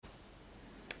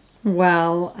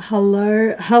Well,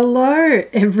 hello,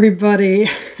 everybody.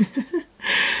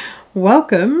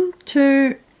 Welcome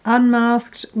to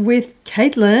Unmasked with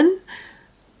Caitlin.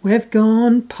 We've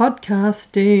gone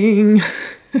podcasting.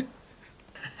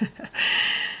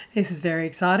 This is very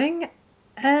exciting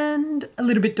and a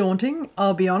little bit daunting,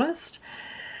 I'll be honest,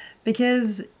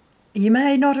 because you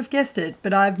may not have guessed it,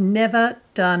 but I've never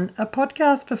done a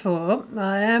podcast before.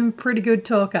 I am a pretty good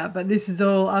talker, but this is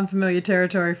all unfamiliar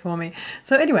territory for me.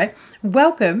 So anyway,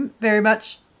 welcome very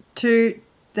much to,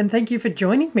 and thank you for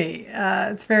joining me.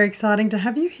 It's very exciting to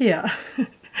have you here.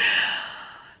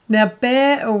 Now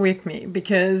bear with me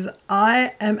because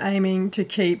I am aiming to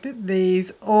keep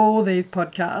all these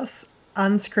podcasts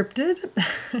unscripted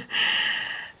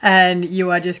and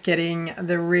you are just getting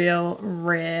the real,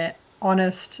 rare,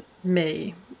 honest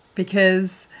me,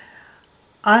 because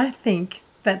I think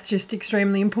that's just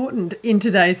extremely important in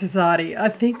today's society. I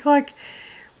think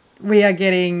we are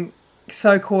getting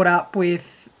so caught up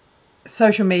with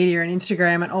social media and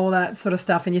Instagram and all that sort of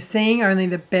stuff, and you're seeing only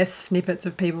the best snippets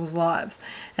of people's lives,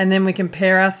 and then we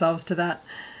compare ourselves to that.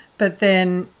 But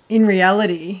then in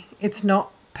reality, it's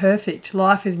not perfect.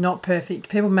 Life is not perfect.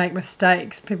 People make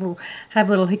mistakes. People have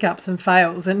little hiccups and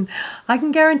fails, and I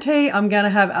can guarantee I'm going to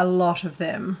have a lot of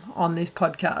them on this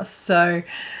podcast. So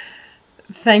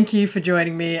thank you for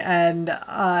joining me, and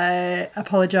I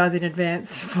apologize in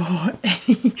advance for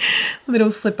any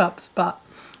little slip-ups, but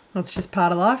that's just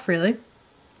part of life, really.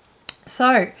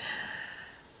 So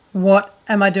what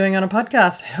am I doing on a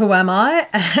podcast? Who am I?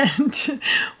 And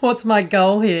what's my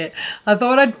goal here? I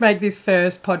thought I'd make this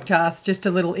first podcast just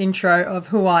a little intro of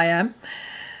who I am,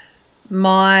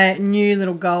 my new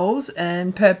little goals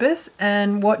and purpose,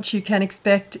 and what you can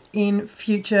expect in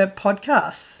future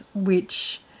podcasts,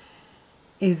 which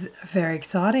is very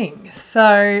exciting.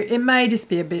 So it may just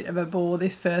be a bit of a bore,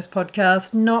 this first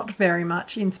podcast, not very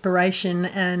much inspiration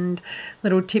and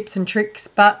little tips and tricks,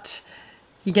 but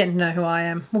you're getting to know who I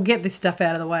am. We'll get this stuff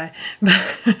out of the way.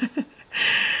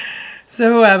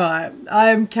 So who am I?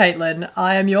 I'm Caitlin.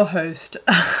 I am your host.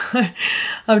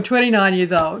 I'm 29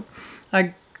 years old.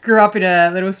 I grew up in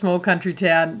a little small country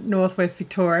town, northwest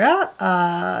Victoria,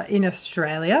 in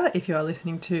Australia, if you are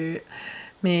listening to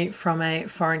me from a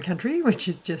foreign country, which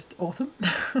is just awesome.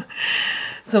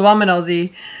 So I'm an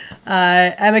Aussie.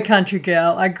 I am a country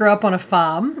girl. I grew up on a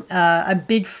farm, a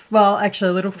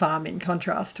little farm in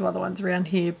contrast to other ones around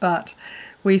here, but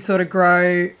we sort of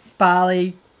grow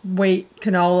barley, wheat,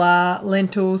 canola,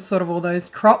 lentils, sort of all those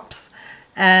crops.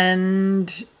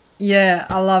 And yeah,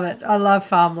 I love it. I love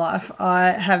farm life. I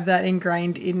have that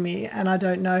ingrained in me, and I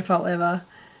don't know if I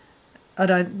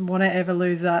don't want to ever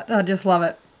lose that. I just love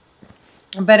it.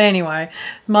 But anyway,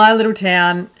 my little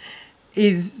town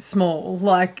is small.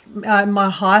 My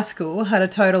high school had a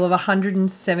total of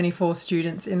 174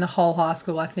 students in the whole high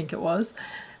school, I think it was.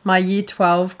 My year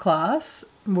 12 class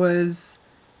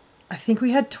I think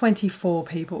we had 24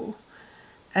 people.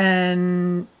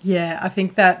 And yeah, I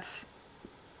think that's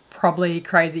probably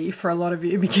crazy for a lot of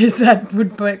you, because that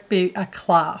would be a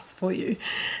class for you.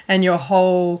 And your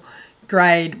whole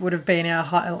grade would have been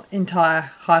our entire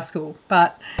high school.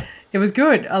 But it was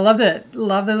good. I loved it.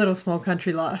 Love the little small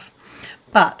country life.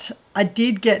 But I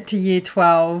did get to year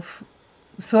 12,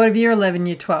 sort of year 11,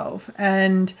 year 12,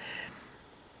 and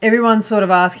everyone's sort of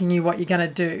asking you what you're going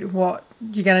to do, what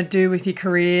you're going to do with your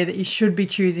career, that you should be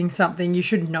choosing something. You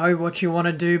should know what you want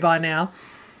to do by now.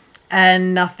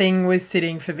 And nothing was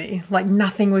sitting for me.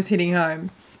 Nothing was hitting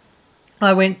home.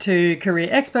 I went to Career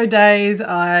Expo days.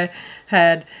 I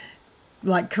had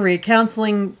career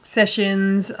counselling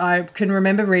sessions. I can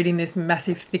remember reading this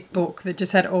massive thick book that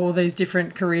just had all these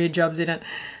different career jobs in it,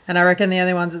 and I reckon the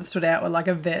only ones that stood out were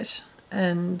a vet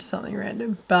and something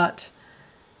random. But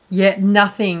yeah,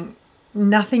 nothing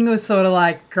was sort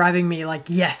of grabbing me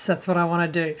yes, that's what I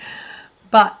want to do.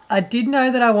 But I did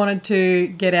know that I wanted to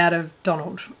get out of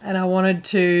Donald, and I wanted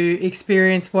to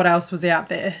experience what else was out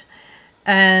there.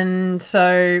 And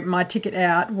so my ticket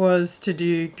out was to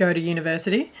go to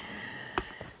university.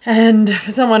 And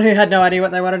for someone who had no idea what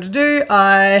they wanted to do,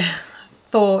 I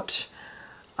thought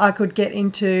I could get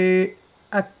into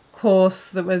a course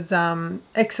that was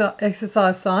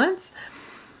exercise science.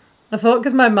 I thought,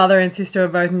 because my mother and sister were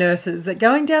both nurses, that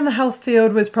going down the health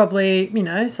field was probably,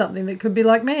 something that could be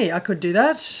like me. I could do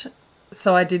that.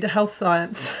 So I did health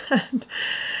science.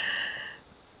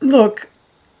 Look,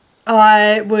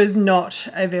 I was not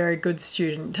a very good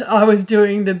student. I was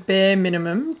doing the bare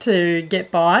minimum to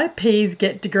get by. P's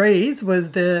get degrees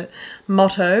was the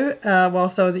motto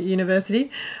whilst I was at university.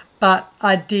 But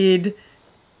I did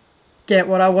get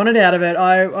what I wanted out of it.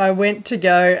 I went to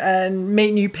go and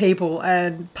meet new people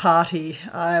and party.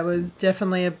 I was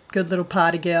definitely a good little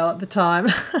party girl at the time.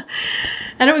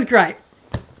 And it was great.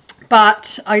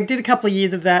 But I did a couple of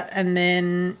years of that and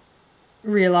then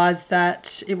realised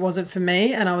that it wasn't for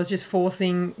me and I was just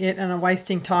forcing it and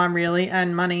wasting time really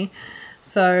and money.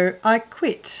 So I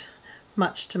quit,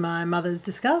 much to my mother's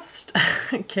disgust.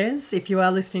 Kez, if you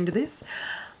are listening to this,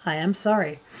 I am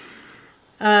sorry.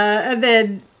 And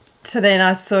then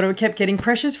I sort of kept getting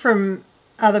pressures from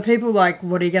other people like,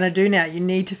 what are you going to do now? You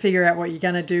need to figure out what you're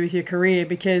going to do with your career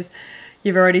because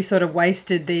you've already sort of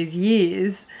wasted these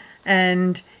years.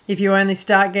 And if you only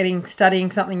start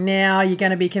studying something now, you're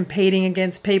going to be competing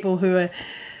against people who are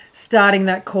starting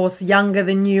that course younger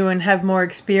than you and have more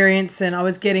experience. And I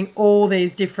was getting all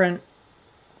these different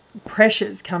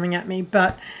pressures coming at me,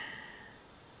 but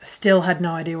still had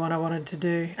no idea what I wanted to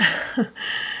do.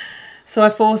 So I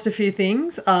forced a few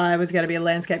things. I was going to be a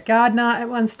landscape gardener at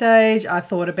one stage. I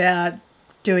thought about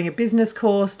doing a business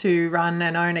course to run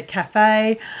and own a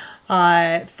cafe.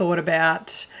 I thought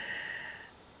about,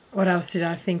 what else did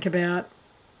I think about?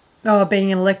 Oh,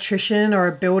 being an electrician or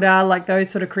a builder, like those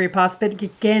sort of career paths. But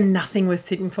again, nothing was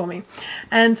sitting for me.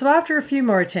 And so after a few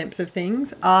more attempts of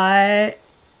things, I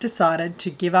decided to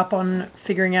give up on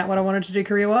figuring out what I wanted to do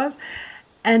career-wise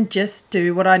and just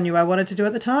do what I knew I wanted to do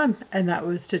at the time. And that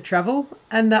was to travel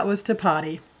and that was to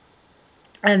party.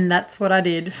 And that's what I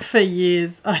did for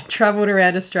years. I travelled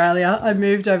around Australia. I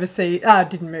moved overseas. I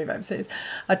didn't move overseas.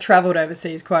 I travelled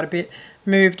overseas quite a bit,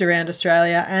 moved around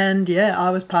Australia, and yeah,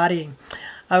 I was partying.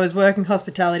 I was working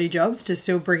hospitality jobs to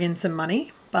still bring in some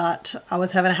money, but I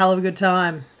was having a hell of a good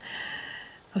time.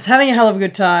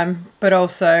 But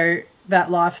also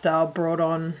that lifestyle brought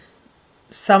on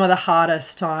some of the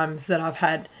hardest times that I've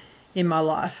had in my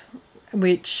life,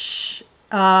 which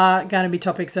are going to be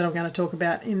topics that I'm going to talk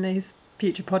about in these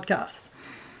future podcasts.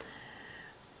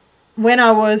 When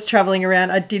I was travelling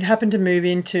around, I did happen to move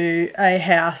into a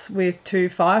house with 2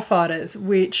 firefighters,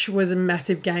 which was a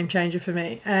massive game changer for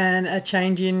me and a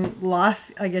change in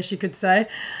life, I guess you could say.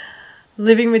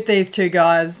 Living with these 2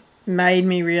 guys made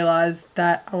me realise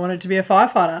that I wanted to be a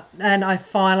firefighter, and I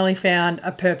finally found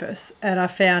a purpose and I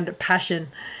found a passion,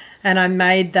 and I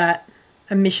made that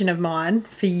a mission of mine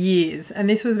for years, and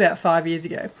this was about 5 years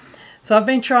ago. So I've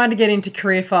been trying to get into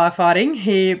career firefighting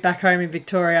here back home in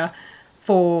Victoria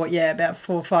for about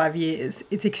 4 or 5 years.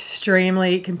 It's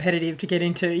extremely competitive to get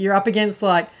into. You're up against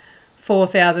like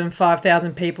 4,000,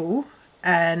 5,000 people,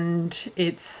 and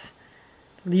it's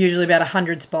usually about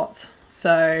 100 spots.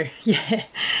 So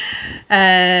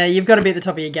yeah, you've got to be at the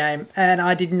top of your game. And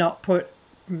I did not put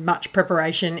much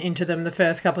preparation into them the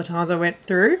first couple of times I went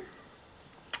through.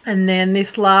 And then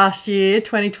this last year,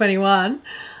 2021,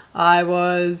 I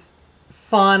was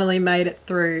finally made it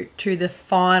through to the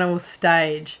final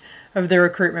stage of the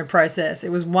recruitment process. It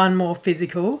was one more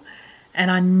physical and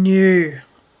I knew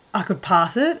I could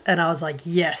pass it. And I was like,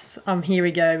 yes, here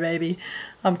we go, baby.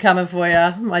 I'm coming for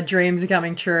you. My dreams are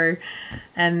coming true.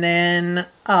 And then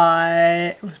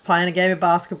I was playing a game of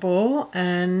basketball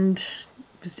and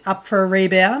was up for a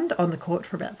rebound on the court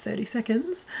for about 30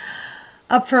 seconds.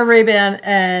 Up for a rebound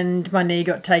and my knee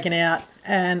got taken out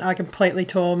and I completely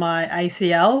tore my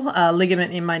ACL,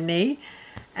 ligament in my knee,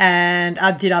 and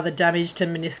I did other damage to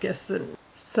meniscus.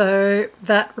 So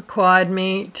that required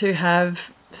me to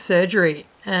have surgery,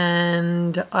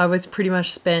 and I was pretty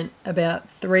much spent about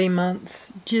 3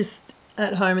 months just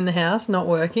at home in the house, not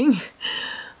working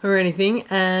or anything,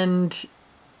 and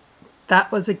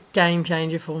that was a game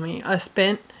changer for me. I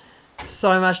spent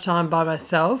so much time by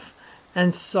myself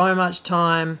and so much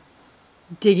time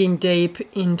digging deep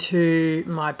into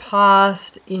my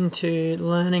past, into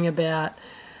learning about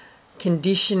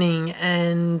conditioning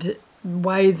and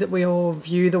ways that we all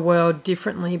view the world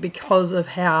differently because of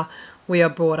how we are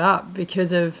brought up,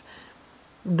 because of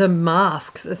the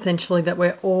masks essentially that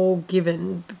we're all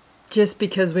given just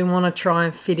because we want to try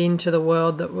and fit into the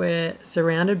world that we're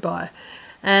surrounded by.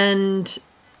 And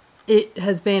it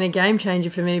has been a game changer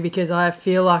for me because I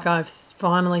feel like I've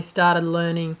finally started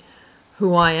learning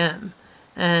who I am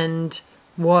and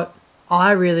what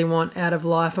I really want out of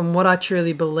life and what I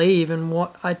truly believe and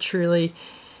what I truly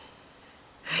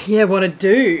want to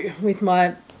do with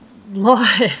my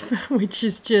life, which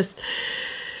is just,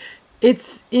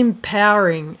 it's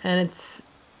empowering and it's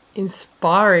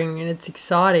inspiring and it's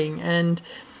exciting, and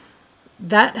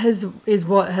that is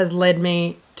what has led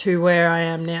me to where I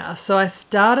am now. So I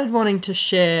started wanting to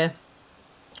share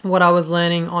what I was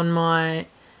learning on my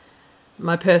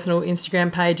personal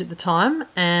Instagram page at the time,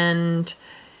 and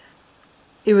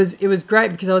it was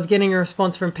great because I was getting a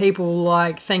response from people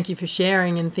like, thank you for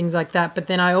sharing and things like that. But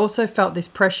then I also felt this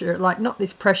pressure, like not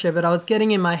this pressure, but I was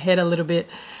getting in my head a little bit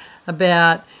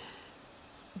about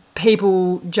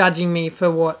people judging me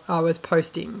for what I was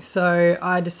posting. So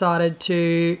I decided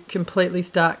to completely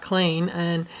start clean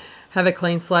and have a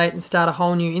clean slate and start a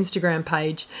whole new Instagram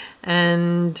page.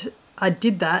 And I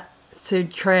did that to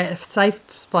create a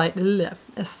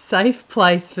safe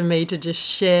place for me to just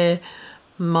share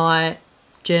my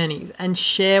journeys and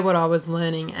share what I was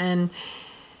learning. And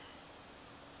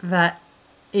that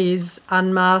is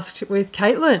Unmasked with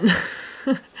Caitlin.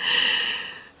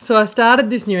 So I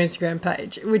started this new Instagram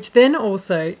page, which then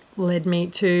also led me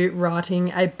to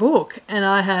writing a book. And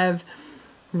I have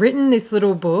written this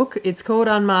little book. It's called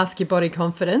Unmask Your Body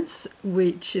Confidence,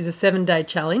 which is a 7-day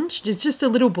challenge. It's just a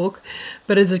little book,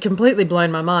 but it's completely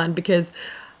blown my mind because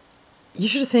you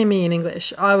should have seen me in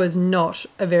English. I was not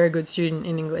a very good student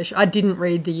in English. I didn't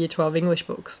read the Year 12 English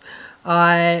books.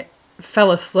 I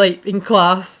fell asleep in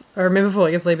class. I remember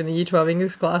falling asleep in the Year 12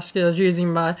 English class because I was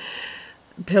using my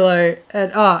pillow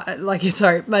and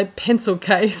my pencil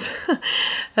case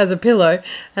as a pillow,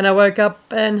 and I woke up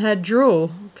and had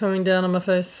drool coming down on my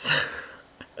face.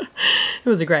 It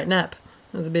was a great nap.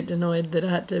 I was a bit annoyed that I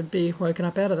had to be woken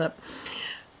up out of that.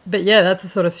 But yeah, that's the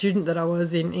sort of student that I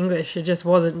was in English. I just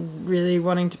wasn't really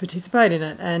wanting to participate in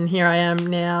it. And here I am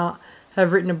now,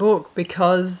 have written a book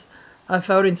because I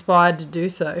felt inspired to do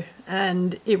so.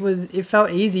 And it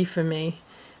felt easy for me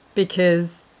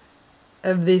because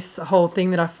of this whole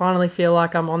thing that I finally feel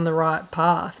like I'm on the right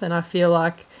path. And I feel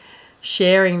like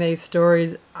sharing these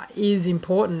stories is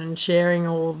important, and sharing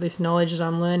all this knowledge that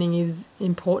I'm learning is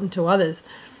important to others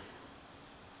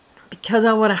because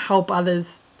I want to help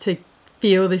others to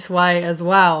feel this way as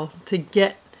well, to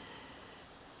get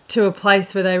to a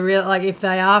place where they really, like, if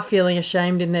they are feeling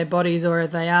ashamed in their bodies, or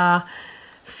if they are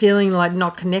feeling like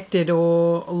not connected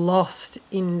or lost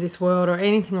in this world or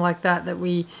anything like that,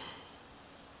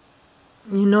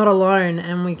 you're not alone,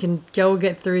 and we can go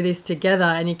get through this together,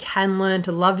 and you can learn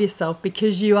to love yourself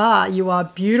because you are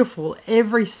beautiful.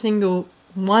 Every single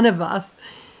one of us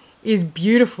is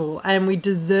beautiful, and we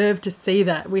deserve to see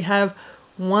that. We have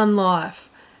one life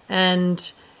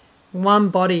and one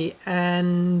body,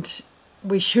 and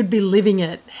we should be living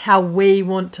it how we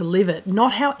want to live it,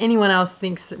 not how anyone else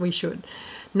thinks that we should,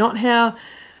 not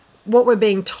what we're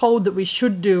being told that we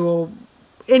should do or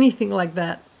anything like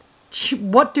that.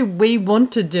 What do we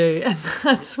want to do? And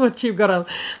that's what you've got to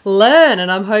learn.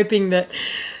 And I'm hoping that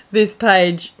this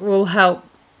page will help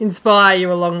inspire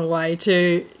you along the way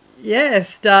to,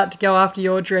 start to go after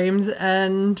your dreams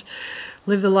and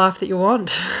live the life that you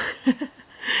want.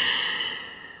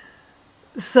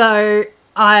 So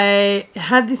I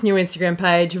had this new Instagram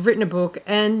page, I've written a book,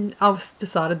 and I've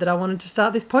decided that I wanted to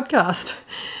start this podcast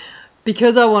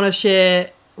because I want to share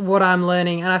what I'm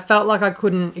learning, and I felt like I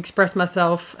couldn't express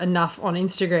myself enough on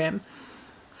Instagram.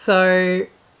 So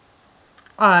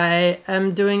I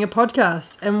am doing a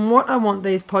podcast, and what I want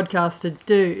these podcasts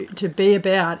to be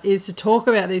about is to talk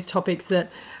about these topics that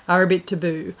are a bit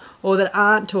taboo or that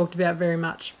aren't talked about very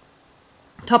much.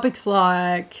 Topics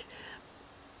like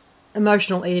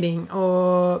emotional eating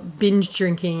or binge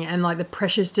drinking, and like the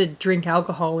pressures to drink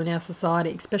alcohol in our society,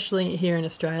 especially here in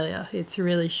Australia. It's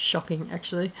really shocking,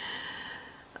 actually.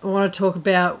 I want to talk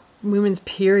about women's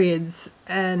periods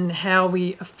and how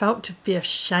we are felt to be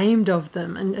ashamed of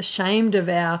them and ashamed of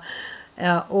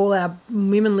all our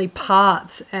womanly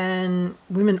parts and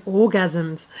women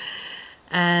orgasms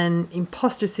and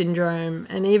imposter syndrome,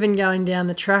 and even going down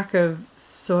the track of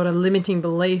sort of limiting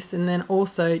beliefs, and then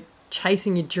also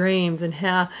chasing your dreams and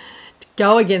how to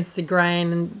go against the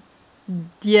grain and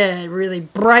really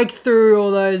break through all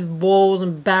those walls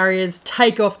and barriers,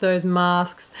 take off those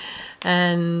masks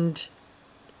and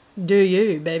do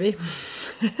you, baby.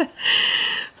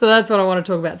 So that's what I want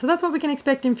to talk about. So that's what we can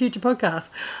expect in future podcasts.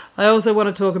 I also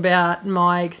want to talk about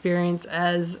my experience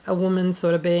as a woman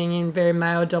sort of being in very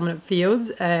male dominant fields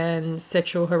and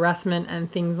sexual harassment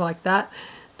and things like that.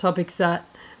 Topics that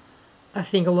I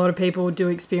think a lot of people do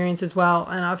experience as well.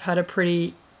 And I've had a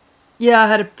pretty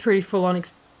full on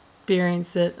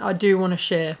experience that I do want to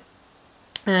share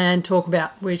and talk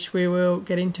about, which we will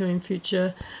get into in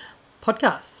future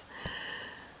podcasts.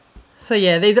 So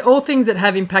these are all things that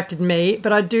have impacted me,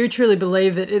 but I do truly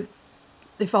believe that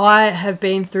if I have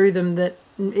been through them, that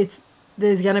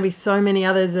there's going to be so many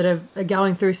others that are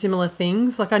going through similar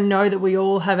things. Like, I know that we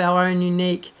all have our own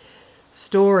unique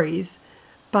stories,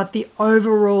 but the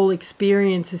overall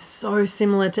experience is so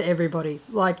similar to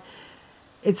everybody's. Like,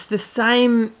 it's the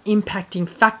same impacting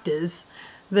factors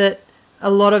that a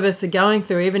lot of us are going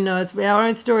through, even though it's our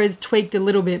own story is tweaked a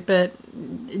little bit, but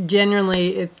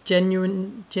genuinely it's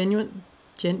genuinely.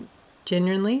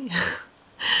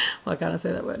 Why can't I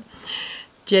say that word?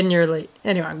 Genuinely.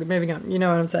 Anyway, I'm moving on. You know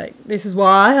what I'm saying. This is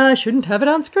why I shouldn't have it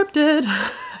unscripted.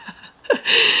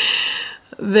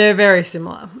 They're very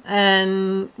similar,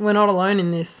 and we're not alone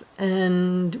in this,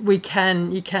 and you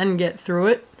can get through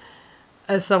it.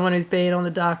 As someone who's been on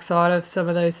the dark side of some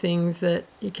of those things, that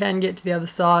you can get to the other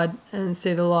side and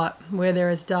see the light. Where there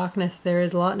is darkness, there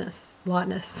is lightness.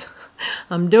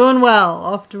 I'm doing well,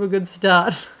 off to a good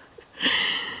start.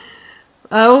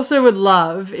 I also would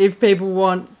love if people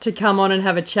want to come on and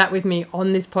have a chat with me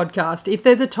on this podcast. If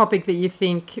there's a topic that you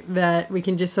think that we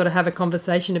can just sort of have a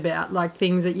conversation about, like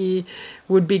things that you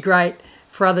would be great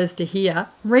for others to hear,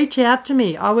 reach out to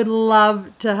me. I would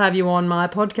love to have you on my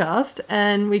podcast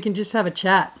and we can just have a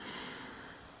chat.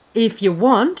 If you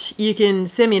want, you can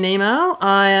send me an email.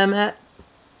 I am at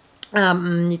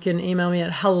you can email me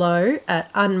at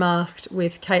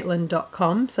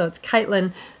hello@unmaskedwithcaitlin.com. So it's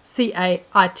Caitlin,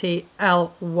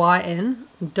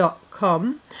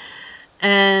 CAITLYN.com.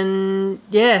 And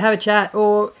yeah, have a chat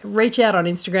or reach out on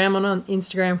Instagram. I'm on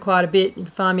Instagram quite a bit. You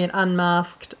can find me at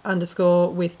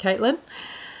unmasked_with-Caitlin.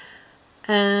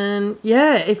 And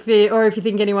yeah, if you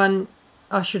think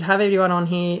I should have anyone on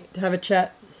here to have a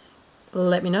chat,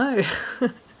 let me know.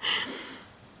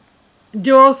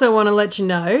 Do also want to let you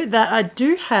know that I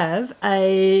do have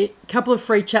a couple of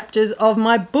free chapters of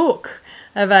my book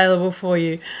available for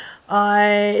you.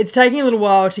 It's taking a little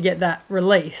while to get that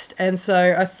released, and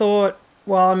so I thought,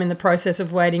 while I'm in the process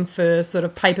of waiting for sort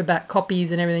of paperback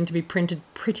copies and everything to be printed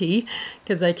pretty,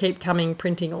 because they keep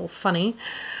printing all funny,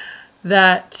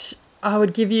 that I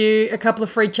would give you a couple of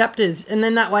free chapters, and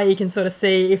then that way you can sort of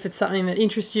see if it's something that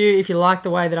interests you, if you like the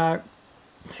way that I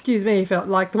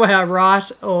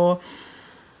write, or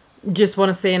just want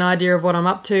to see an idea of what I'm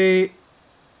up to,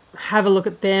 have a look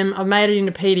at them. I've made it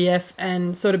into PDF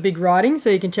and sort of big writing, so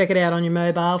you can check it out on your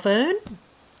mobile phone.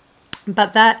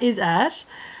 But that is at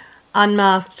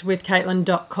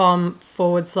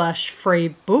unmaskedwithcaitlin.com/free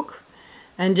book,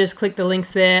 and just click the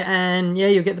links there, and yeah,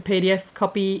 you'll get the PDF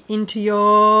copy into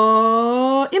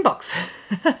your inbox.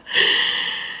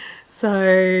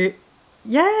 So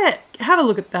yeah, have a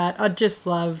look at that. I'd just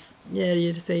love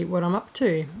you to see what I'm up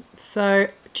to. So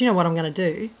do you know what I'm going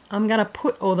to do? I'm going to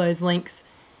put all those links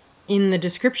in the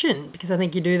description, because I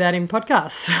think you do that in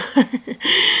podcasts.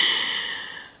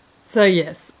 So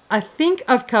yes, I think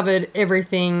I've covered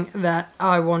everything that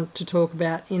I want to talk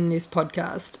about in this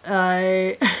podcast.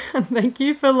 I thank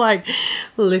you for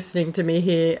listening to me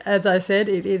here. As I said,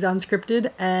 it is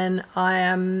unscripted, and I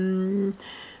am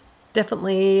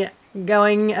definitely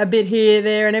going a bit here,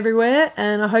 there and everywhere,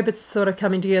 and I hope it's sort of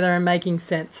coming together and making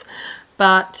sense.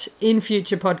 But in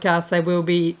future podcasts, there will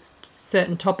be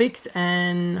certain topics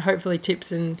and hopefully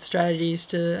tips and strategies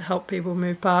to help people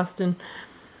move past and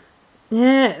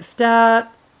start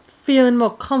feeling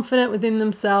more confident within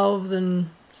themselves and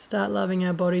start loving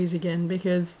our bodies again,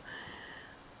 because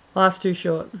life's too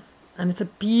short and it's a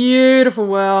beautiful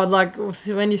world. Like,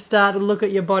 when you start to look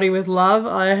at your body with love,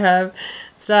 I have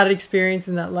started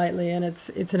experiencing that lately, and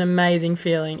it's an amazing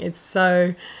feeling. It's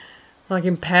so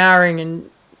empowering, and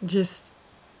just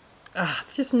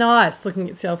it's just nice looking at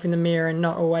yourself in the mirror and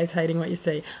not always hating what you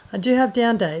see. I do have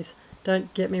down days,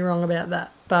 don't get me wrong about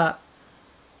that, but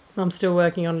I'm still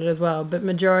working on it as well. But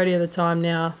majority of the time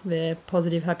now, they're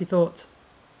positive, happy thoughts.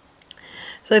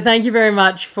 So thank you very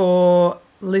much for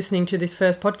listening to this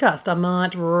first podcast. I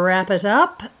might wrap it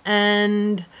up,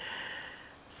 and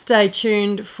stay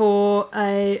tuned for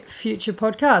a future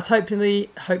podcast.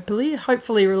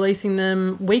 Hopefully releasing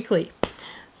them weekly.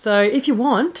 So if you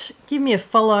want, give me a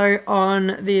follow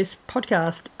on this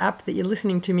podcast app that you're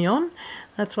listening to me on.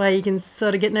 That's why you can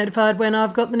sort of get notified when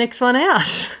I've got the next one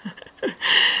out.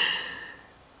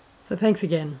 So thanks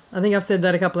again. I think I've said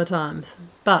that a couple of times,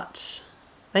 but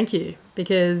thank you,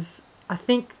 because I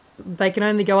think they can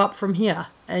only go up from here,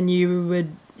 and you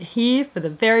would hear for the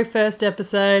very first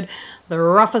episode, the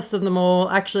roughest of them all.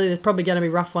 Actually, there's probably going to be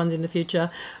rough ones in the future,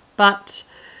 but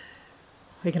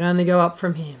we can only go up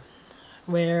from here.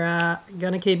 We're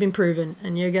going to keep improving,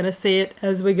 and you're going to see it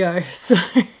as we go. So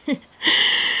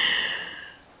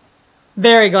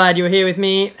very glad you were here with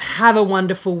me. Have a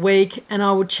wonderful week, and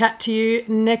I will chat to you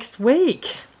next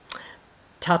week.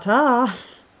 Ta-ta.